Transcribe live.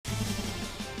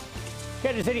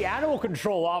Kansas City animal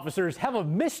control officers have a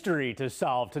mystery to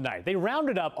solve tonight. They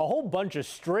rounded up a whole bunch of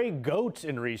stray goats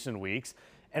in recent weeks,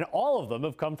 and all of them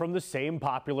have come from the same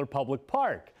popular public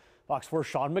park. Fox 4's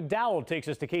Sean McDowell takes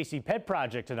us to KC Pet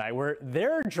Project tonight, where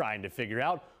they're trying to figure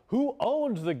out who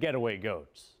owns the getaway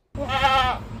goats.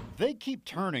 They keep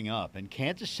turning up, and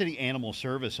Kansas City Animal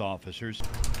Service officers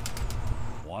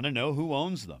want to know who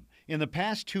owns them. In the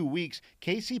past 2 weeks,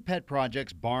 KC Pet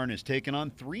Project's barn has taken on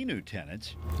 3 new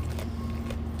tenants.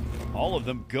 All of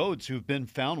them goats who've been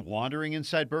found wandering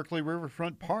inside Berkeley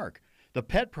Riverfront Park. The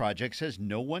Pet Project says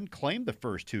no one claimed the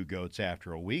first 2 goats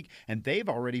after a week, and they've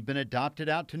already been adopted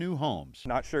out to new homes.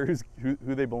 Not sure who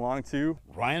they belong to.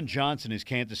 Ryan Johnson is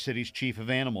Kansas City's chief of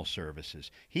animal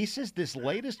services. He says this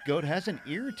latest goat has an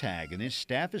ear tag, and his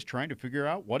staff is trying to figure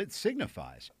out what it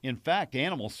signifies. In fact,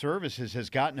 Animal Services has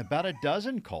gotten about a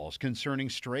dozen calls concerning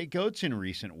stray goats in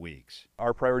recent weeks.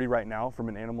 Our priority right now from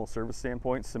an animal service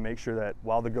standpoint is to make sure that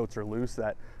while the goats are loose,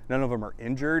 that none of them are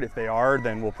injured. If they are,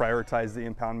 then we'll prioritize the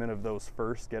impoundment of those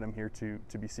first, get them here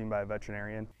to be seen by a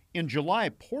veterinarian. In July,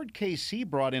 Port KC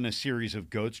brought in a series of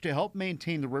goats to help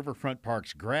maintain the Riverfront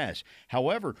Park's grass.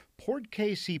 However, Port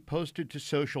KC posted to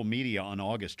social media on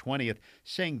August 20th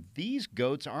saying these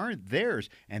goats aren't theirs,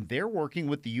 and they're working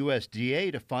with the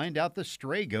USDA to find out the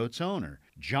stray goat's owner.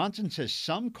 Johnson says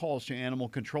some calls to animal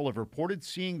control have reported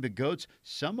seeing the goats,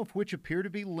 some of which appear to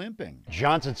be limping.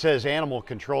 Johnson says animal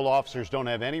control officers don't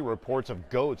have any reports of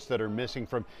goats that are missing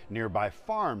from nearby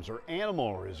farms or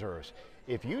animal reserves.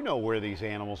 If you know where these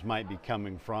animals might be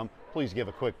coming from, please give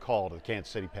a quick call to the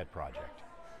Kansas City Pet Project.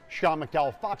 Sean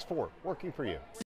McDowell, Fox 4, working for you.